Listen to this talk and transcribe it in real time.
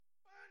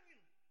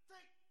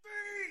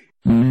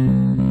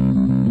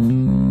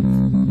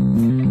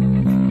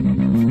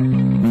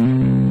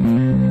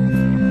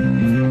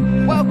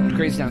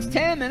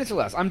Minutes or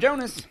Less. I'm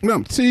Jonas.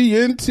 I'm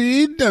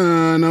TNT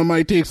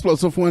Dynamite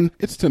Explosive One.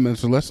 It's 10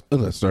 minutes or less.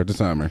 Let's start the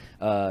timer.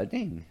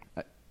 Dang.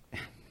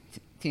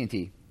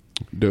 TNT.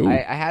 Dude. I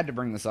had to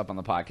bring this up on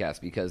the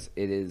podcast because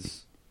it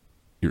is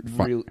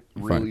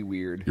really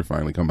weird. You're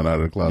finally coming out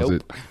of the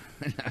closet. Nope.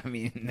 I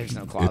mean, there's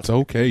no closet. It's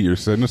okay. You're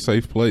set in a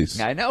safe place.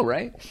 I know,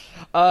 right?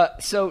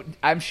 So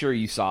I'm sure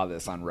you saw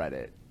this on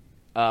Reddit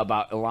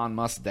about Elon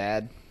Musk's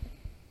dad.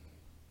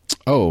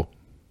 Oh,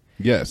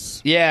 yes.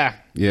 Yeah.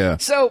 Yeah.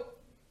 So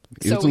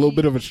He's a little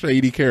bit of a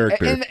shady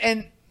character.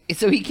 And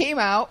so he came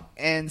out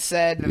and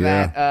said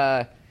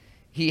that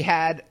he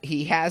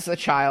has a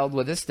child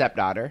with his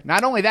stepdaughter.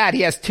 Not only that,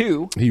 he has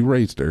two. He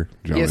raised her,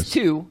 Jonas. He has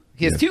two.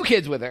 He has two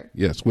kids with her.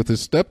 Yes, with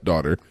his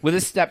stepdaughter.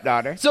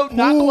 So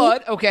not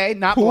blood, okay,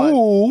 not blood.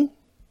 Who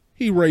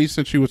he raised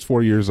since she was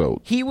 4 years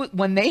old.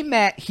 When they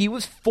met, he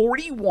was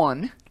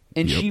 41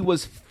 and she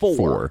was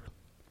 4.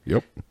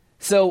 Yep.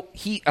 So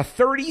a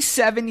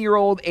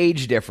 37-year-old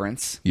age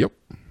difference. Yep.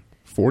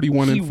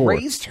 41 and 4. He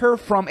raised her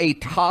from a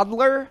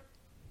toddler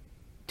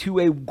to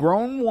a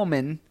grown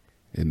woman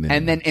and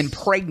then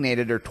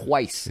impregnated her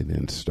twice. And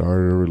then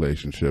started a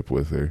relationship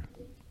with her.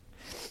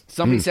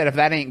 Somebody said if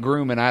that ain't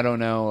grooming, I don't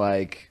know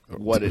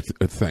what it.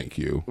 Thank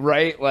you.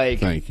 Right?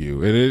 Thank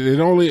you. And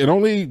it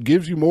only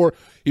gives you more.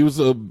 He was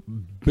a $1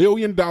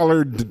 billion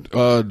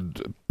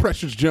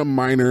precious gem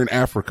miner in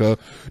Africa.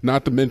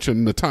 Not to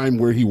mention the time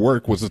where he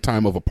worked was the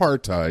time of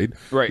apartheid.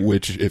 Right.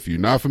 Which, if you're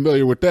not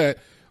familiar with that,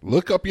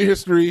 look up your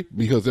history,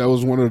 because that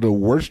was one of the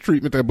worst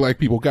treatment that black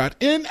people got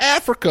in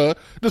Africa,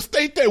 the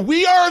state that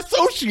we are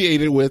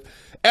associated with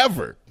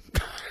ever.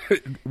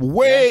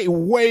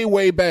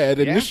 way bad.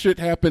 And this shit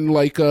happened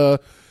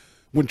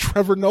when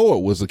Trevor Noah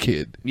was a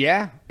kid.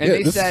 Yeah. And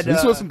they said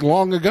this wasn't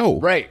long ago.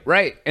 Right.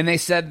 And they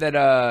said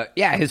that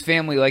his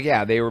family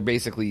they were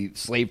basically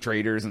slave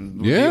traders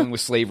and dealing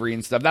with slavery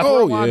and stuff. That's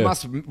where Elon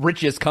Musk's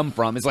riches come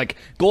from. It's like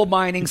gold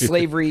mining,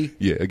 slavery.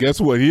 Yeah, guess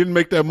what? He didn't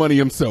make that money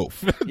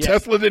himself.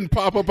 Tesla didn't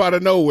pop up out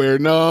of nowhere.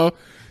 No.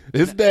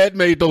 His dad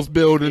made those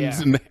buildings,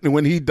 and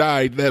when he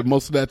died,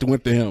 most of that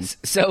went to him.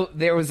 So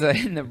there was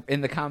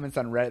in the comments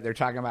on Reddit, they're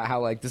talking about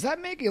how does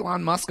that make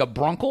Elon Musk a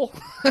brunkle?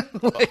 A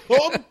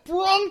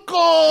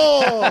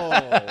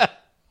brunkle.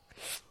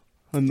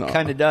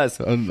 Kind of does.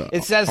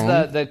 It says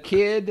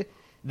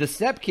the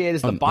step kid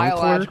is the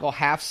biological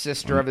half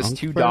sister of his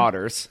two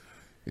daughters.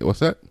 What's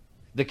that?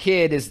 The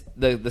kid is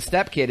the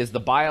step kid is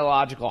the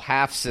biological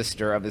half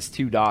sister of his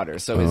two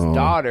daughters. So his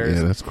daughters,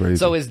 that's crazy.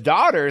 So his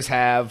daughters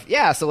have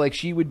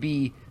she would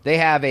be. They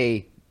have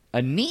a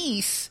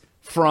niece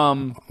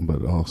from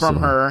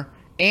her,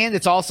 and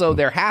it's also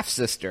their half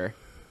sister.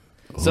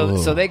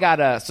 So they got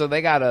a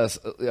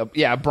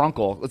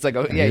brunkle. It's like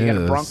you got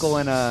a brunkle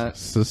and a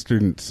sister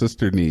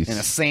niece and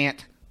a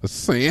sant. A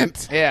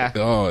sant? Yeah.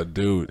 Oh,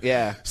 dude.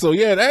 Yeah. So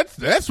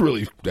that's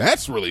really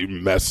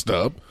messed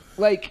up.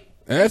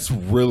 That's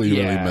really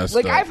messed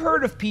up. I've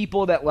heard of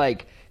people that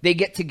they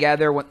get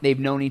together when they've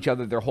known each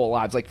other their whole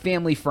lives. Like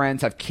family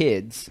friends have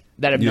kids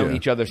that have known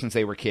each other since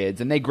they were kids,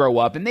 and they grow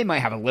up and they might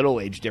have a little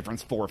age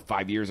difference, 4 or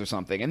 5 years or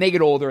something, and they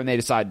get older and they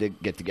decide to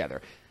get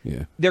together.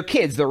 Yeah. They're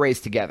kids, they're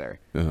raised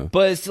together. Uh-huh.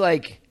 But it's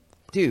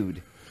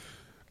dude.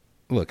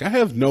 Look, I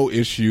have no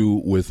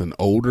issue with an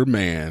older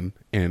man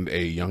and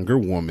a younger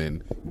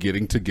woman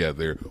getting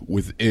together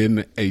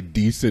within a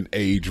decent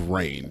age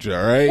range,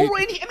 all right? Well,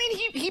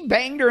 he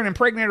banged her and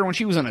impregnated her when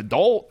she was an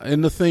adult.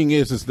 And the thing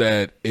is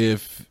that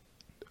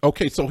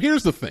so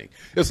here's the thing.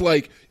 It's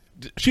like,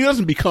 she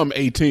doesn't become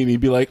 18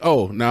 and be like,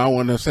 oh, now I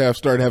want to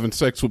start having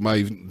sex with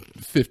my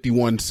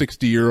 51,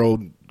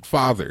 60-year-old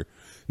father.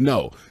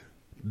 No,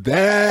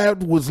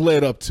 that was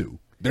led up to.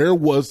 There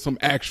was some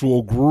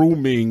actual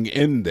grooming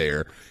in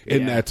there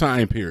in that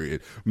time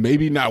period.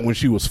 Maybe not when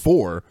she was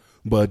 4,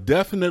 but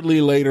definitely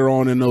later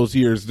on in those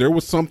years, there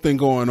was something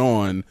going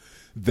on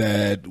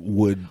that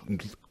would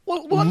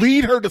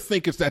lead her to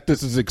think that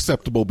this is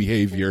acceptable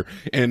behavior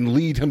and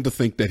lead him to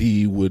think that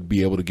he would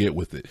be able to get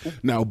with it.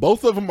 Now,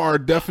 both of them are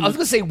definitely... I was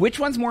going to say, which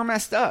one's more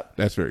messed up?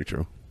 That's very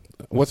true.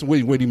 What do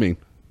you mean?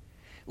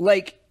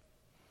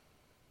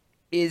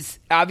 Is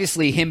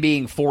obviously him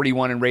being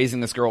 41 and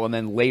raising this girl and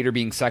then later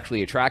being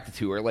sexually attracted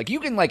to her. You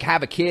can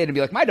have a kid and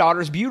be like, my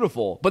daughter's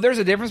beautiful. But there's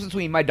a difference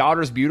between my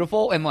daughter's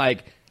beautiful and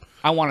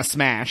I want to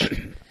smash.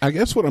 I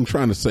guess what I'm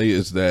trying to say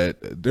is that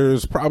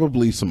there's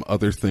probably some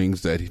other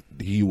things that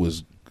he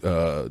was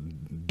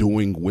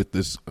doing with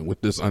this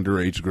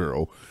underage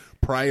girl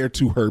prior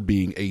to her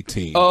being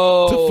 18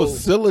 to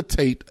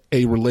facilitate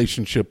a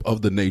relationship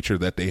of the nature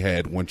that they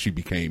had when she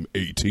became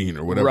 18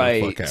 or whatever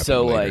the fuck happened.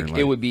 So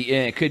it would be,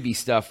 it could be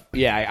stuff.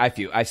 Yeah, I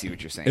see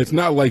what you're saying. It's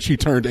not like she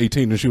turned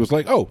 18 and she was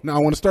like, oh, now I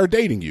want to start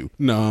dating you.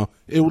 No,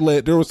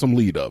 there was some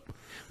lead up.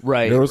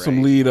 Right. There was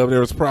some lead up. There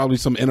was probably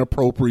some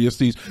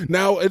inappropriacies.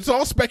 Now it's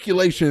all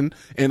speculation,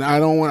 and I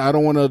don't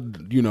want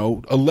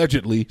to,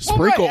 allegedly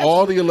sprinkle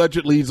all the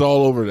allegedlys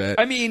all over that.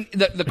 I mean,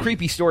 the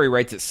creepy story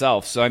writes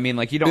itself. So I mean,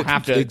 like, you don't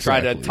have to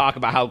try to talk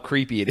about how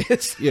creepy it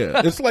is.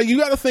 Yeah, it's like you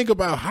got to think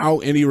about how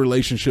any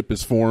relationship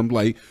is formed.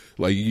 Like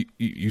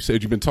you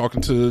said, you've been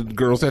talking to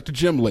girls at the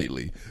gym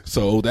lately,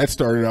 so that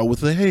started out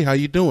with hey, how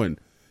you doing?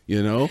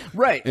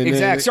 Right, and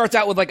exactly. Starts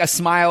out with like a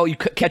smile. You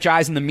catch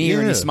eyes in the mirror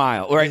and you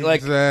smile, right?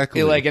 Like,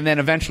 exactly. Like, and then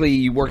eventually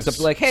you work up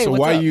to like, hey, so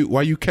what's up?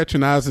 why you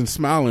catching eyes and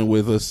smiling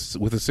with a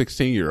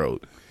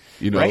 16-year-old?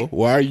 Right?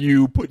 Why are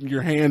you putting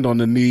your hand on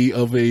the knee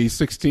of a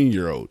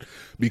 16-year-old?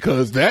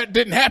 Because that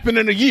didn't happen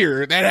in a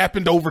year. That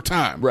happened over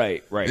time.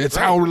 Right. It's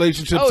how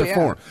relationships are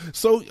formed.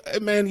 So,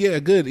 man,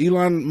 good.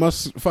 Elon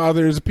Musk's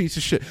father is a piece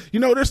of shit.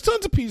 There's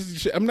tons of pieces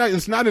of shit.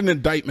 It's not an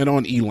indictment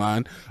on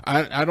Elon.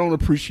 I don't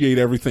appreciate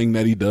everything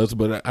that he does,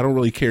 but I don't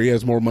really care. He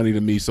has more money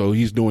than me, so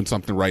he's doing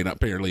something right.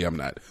 Apparently, I'm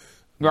not.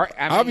 Right.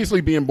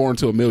 Obviously, being born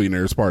to a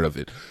millionaire is part of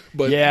it,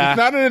 but it's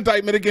not an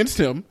indictment against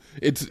him.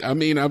 There's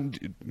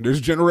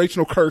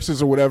generational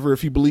curses or whatever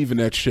if you believe in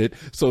that shit.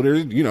 So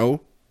there's,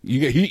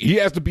 he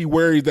has to be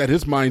worried that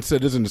his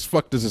mindset isn't as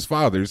fucked as his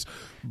father's.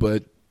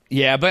 But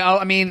yeah, but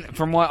I mean,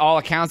 from what all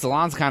accounts,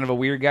 Elon's kind of a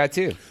weird guy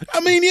too. I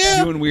mean,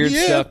 doing weird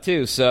stuff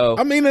too. So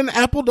I mean, an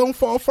apple don't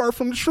fall far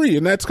from the tree,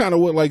 and that's kind of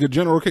what like a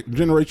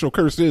generational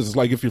curse is. It's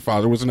like if your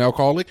father was an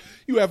alcoholic,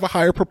 you have a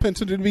higher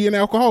propensity to be an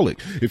alcoholic.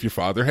 If your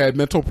father had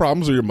mental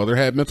problems or your mother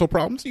had mental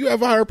problems, you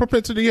have a higher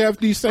propensity to have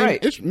these same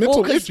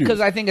mental issues.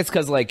 Because I think it's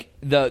because like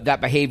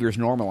that behavior is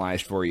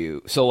normalized for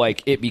you. So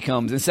like it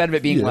becomes, instead of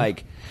it being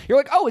like you're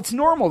like, oh, it's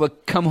normal to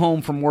come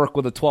home from work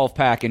with a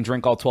 12-pack and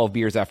drink all 12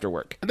 beers after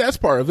work. That's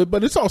part of it,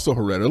 but it's also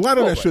hereditary. A lot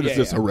of that shit is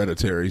just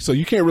hereditary, so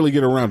you can't really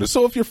get around it.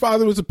 So if your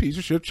father was a piece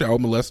of shit child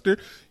molester,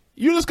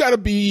 you just got to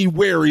be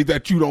wary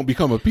that you don't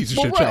become a piece of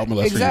shit child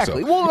molester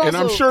yourself. Well, and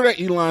I'm sure that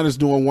Elon is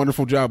doing a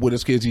wonderful job with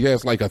his kids. He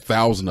has like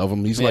 1,000 of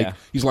them. He's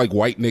like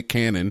white Nick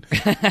Cannon,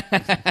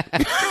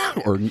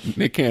 or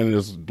Nick Cannon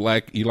is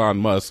black Elon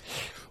Musk.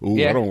 Ooh,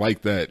 I don't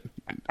like that.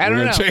 I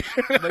don't know.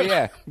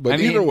 But but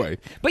either way.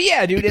 But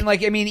yeah, dude, and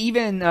like, I mean,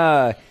 even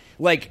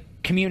like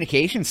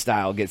communication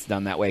style gets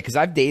done that way, because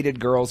I've dated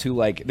girls who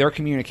like their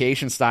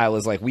communication style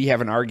is like, we have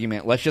an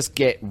argument, let's just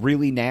get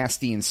really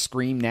nasty and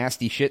scream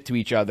nasty shit to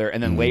each other,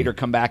 and then later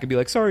come back and be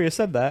like, sorry I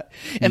said that,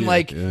 and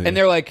and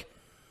they're like,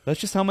 that's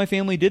just how my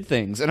family did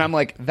things. And I'm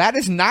like, that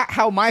is not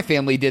how my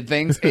family did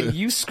things. And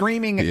you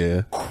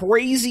screaming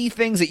crazy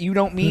things that you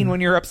don't mean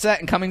when you're upset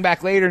and coming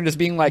back later and just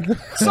being like,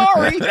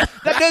 sorry, that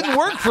didn't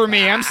work for me.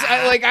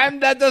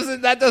 That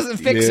doesn't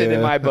fix it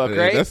in my book,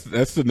 right?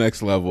 That's the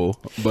next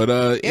level. But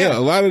a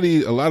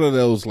lot of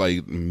those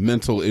like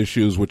mental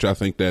issues, which I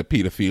think that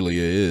pedophilia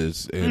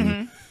is,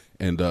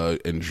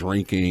 and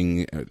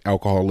drinking,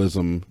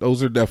 alcoholism,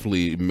 those are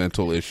definitely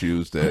mental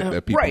issues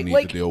that people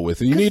need to deal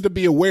with. And you need to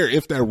be aware,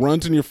 if that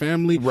runs in your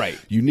family,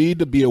 you need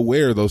to be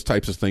aware of those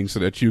types of things so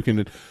that you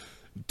can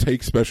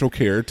take special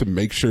care to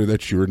make sure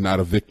that you're not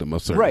a victim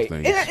of certain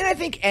things. And I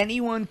think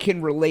anyone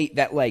can relate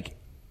that, like,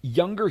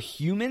 younger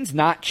humans,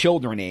 not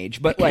children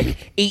age, but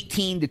like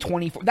 18 to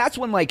 24, that's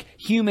when like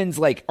humans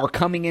like are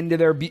coming into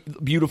their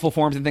beautiful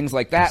forms and things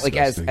like that.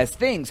 Disgusting. Like as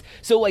things.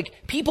 So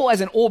like people, as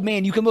an old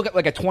man, you can look at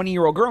like a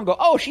 20-year-old girl and go,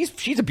 oh,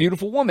 she's a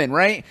beautiful woman,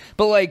 right?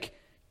 But like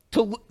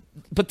to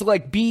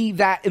like be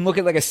that and look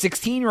at like a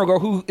 16-year-old girl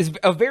who is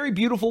a very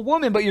beautiful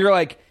woman, but you're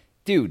like,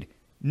 dude,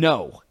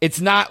 no,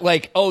 it's not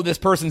like, oh, this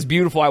person's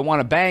beautiful, I want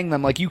to bang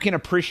them. Like, you can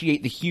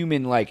appreciate the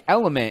human like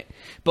element,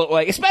 but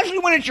like, especially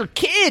when it's your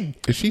kid.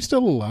 Is she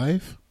still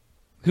alive?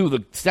 Who,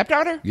 the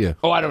stepdaughter? Yeah.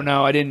 Oh, I don't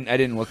know. I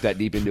didn't look that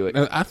deep into it.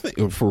 I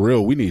think for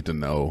real, we need to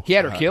know. He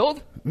had her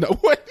killed? No,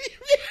 what?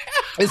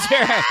 Is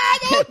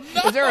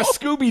there a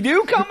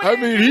Scooby-Doo coming? I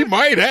mean, he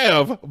might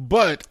have,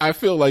 but I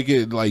feel like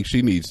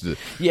she needs to.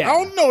 Yeah. I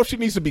don't know if she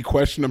needs to be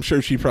questioned. I'm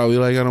sure she probably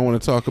like, I don't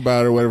want to talk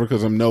about it or whatever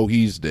because I know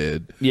he's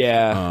dead.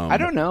 Yeah. I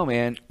don't know,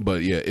 man.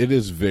 But yeah, it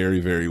is very,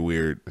 very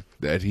weird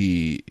that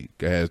he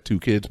has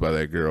 2 kids by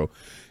that girl.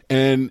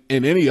 And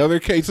in any other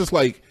case, it's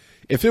like,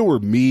 if it were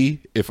me,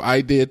 if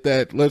I did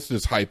that, let's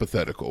just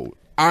hypothetical.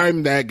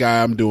 I'm that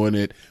guy. I'm doing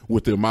it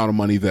with the amount of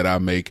money that I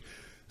make.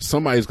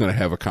 Somebody's going to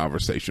have a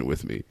conversation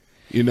with me,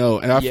 and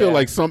I feel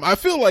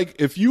like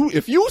if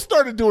you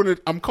started doing it,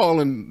 I'm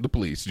calling the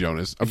police,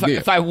 Jonas.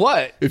 If I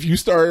what? If you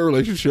start a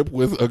relationship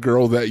with a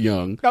girl that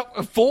young.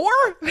 4?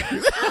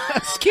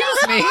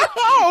 Excuse me.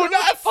 Oh,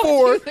 not 4.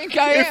 Do you think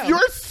I am?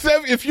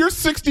 If your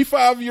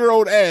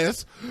 65-year-old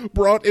ass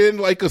brought in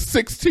like a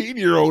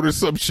 16-year-old or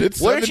some shit,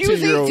 17-year-old. What if she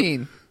was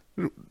 18?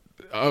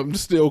 I'm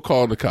still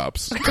calling the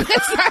cops.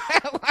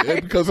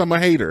 Because I'm a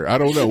hater. I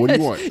don't know. What do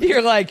you want?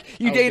 You're like,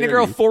 you dating a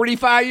girl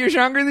 45 years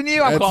younger than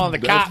you? I'm calling the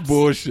cops. That's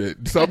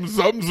bullshit.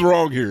 Something's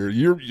wrong here.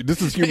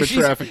 This is human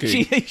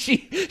trafficking.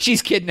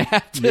 She's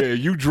kidnapped. Yeah,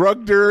 you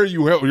drugged her.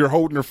 You're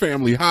holding her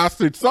family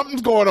hostage.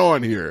 Something's going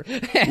on here.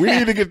 We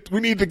need to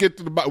get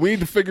to the. We need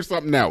to figure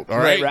something out. All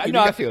right. Right.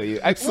 No, I feel you.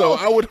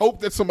 I would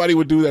hope that somebody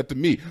would do that to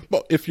me.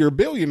 But if you're a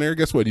billionaire,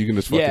 guess what? You can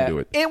just fucking do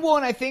it. And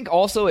I think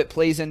also it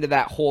plays into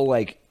that whole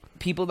like.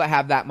 People that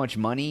have that much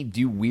money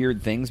do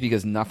weird things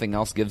because nothing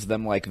else gives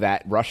them like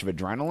that rush of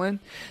adrenaline.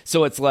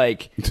 So it's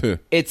like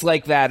it's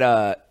like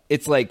that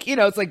it's like,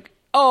 it's like,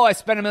 oh, I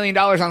spent $1 million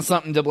on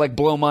something to like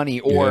blow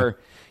money, or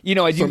I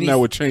do something that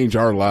would change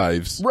our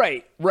lives.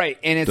 Right.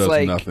 And it's does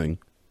like nothing.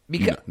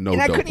 Because no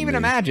and I couldn't even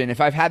imagine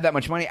if I've had that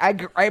much money.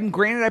 I'm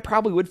granted I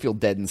probably would feel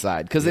dead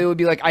inside because it would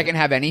be like I can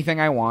have anything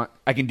I want,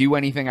 I can do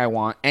anything I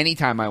want,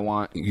 anytime I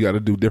want. You got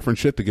to do different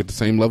shit to get the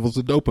same levels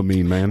of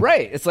dopamine, man.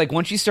 Right. It's like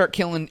once you start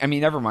killing. I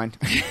mean, never mind.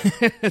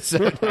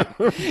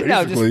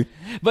 Basically.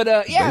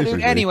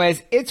 Dude.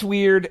 Anyways, it's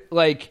weird.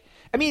 Like,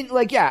 I mean,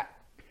 like, yeah,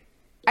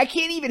 I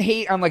can't even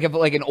hate on like if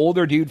like an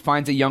older dude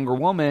finds a younger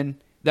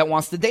woman that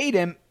wants to date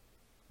him.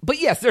 But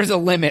yes, there's a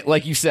limit,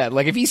 like you said.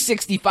 Like if he's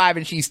 65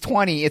 and she's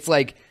 20, it's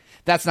like.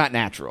 That's not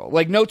natural.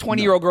 Like, no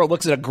 20-year-old girl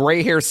looks at a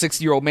gray-haired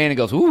 60-year-old man and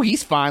goes, ooh,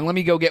 he's fine. Let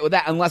me go get with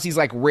that. Unless he's,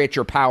 like, rich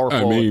or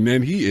powerful. I mean,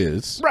 and he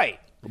is. Right.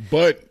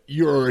 But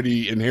you're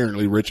already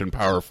inherently rich and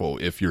powerful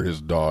if you're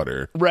his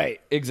daughter. Right.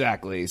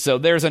 Exactly. So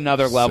there's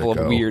another level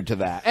of weird to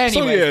that.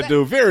 Anyway, so, yeah,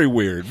 dude, very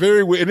weird.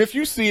 Very weird. And if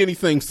you see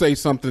anything, say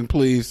something,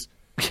 please.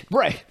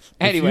 Right.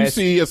 Anyway. If you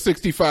see a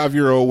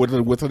 65-year-old with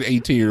an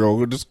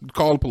 18-year-old, just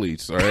call the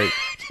police, all right?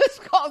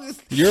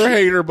 You're a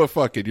hater, but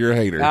fuck it. You're a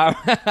hater.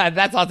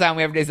 That's all the time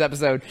we have for today's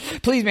episode.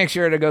 Please make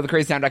sure to go to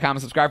thecrazytown.com and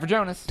subscribe for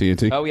Jonas.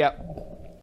 TNT. Oh, yeah.